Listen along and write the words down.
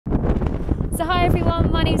So hi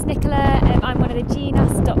everyone, my name's Nicola. I'm one of the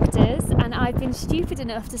GNAAS doctors, and I've been stupid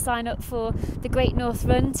enough to sign up for the Great North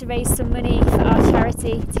Run to raise some money for our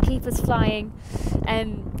charity to keep us flying.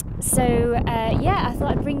 Yeah, I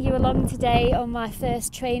thought I'd bring you along today on my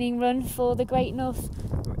first training run for the Great North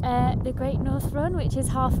Run, which is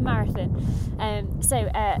half a marathon.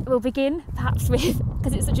 We'll begin perhaps with,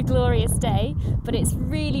 because it's such a glorious day, but it's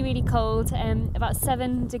really cold, about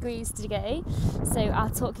 7 degrees today. So I'll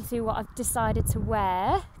talk you through what I've decided to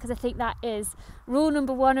wear, because I think that is rule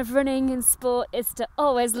number one of running in sport, is to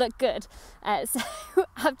always look good. So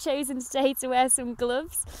I've chosen today to wear some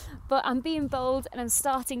gloves, but I'm being bold and I'm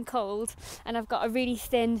starting cold, and I've got a really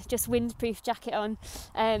thin, just windproof jacket on,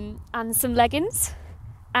 and some leggings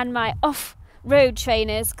and my off-road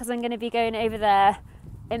trainers, because I'm going to be going over there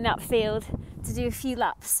in that field to do a few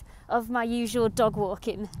laps of my usual dog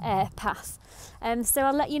walking path. So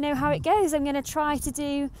I'll let you know how it goes. I'm going to try to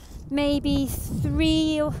do maybe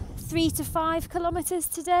 3 to 5 kilometres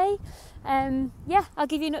today. I'll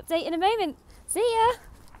give you an update in a moment. See ya!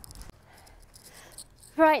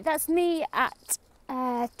 Right, that's me at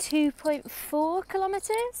 2.4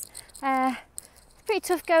 kilometres. Pretty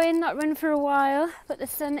tough going, not run for a while, but the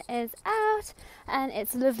sun is out and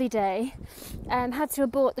it's a lovely day. Had to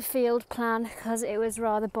abort the field plan because it was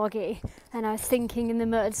rather boggy and I was sinking in the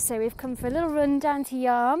mud, so we've come for a little run down to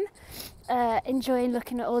Yarm, enjoying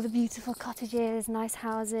looking at all the beautiful cottages, nice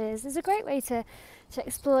houses. It's a great way to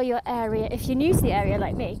explore your area if you're new to the area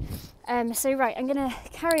like me. I'm going to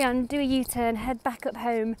carry on, do a U-turn, head back up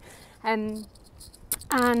home, and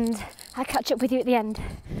I'll catch up with you at the end.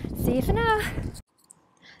 See you for now.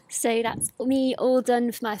 So that's me all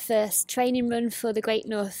done for my first training run for the Great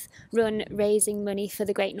North Run, raising money for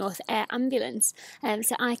the Great North Air Ambulance.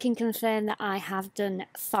 So I can confirm that I have done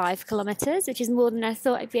 5 kilometres, which is more than I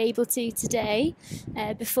thought I'd be able to today,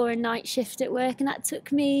 before a night shift at work, and that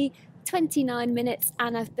took me 29 minutes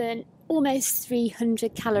and I've burnt almost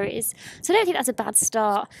 300 calories. So I don't think that's a bad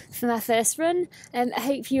start for my first run. I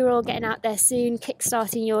hope you're all getting out there soon,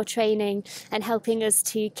 kickstarting your training and helping us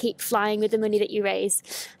to keep flying with the money that you raise.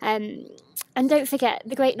 And don't forget,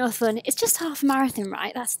 the Great North Run, it's just half a marathon,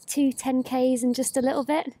 right? That's 2 10Ks and just a little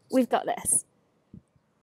bit. We've got this.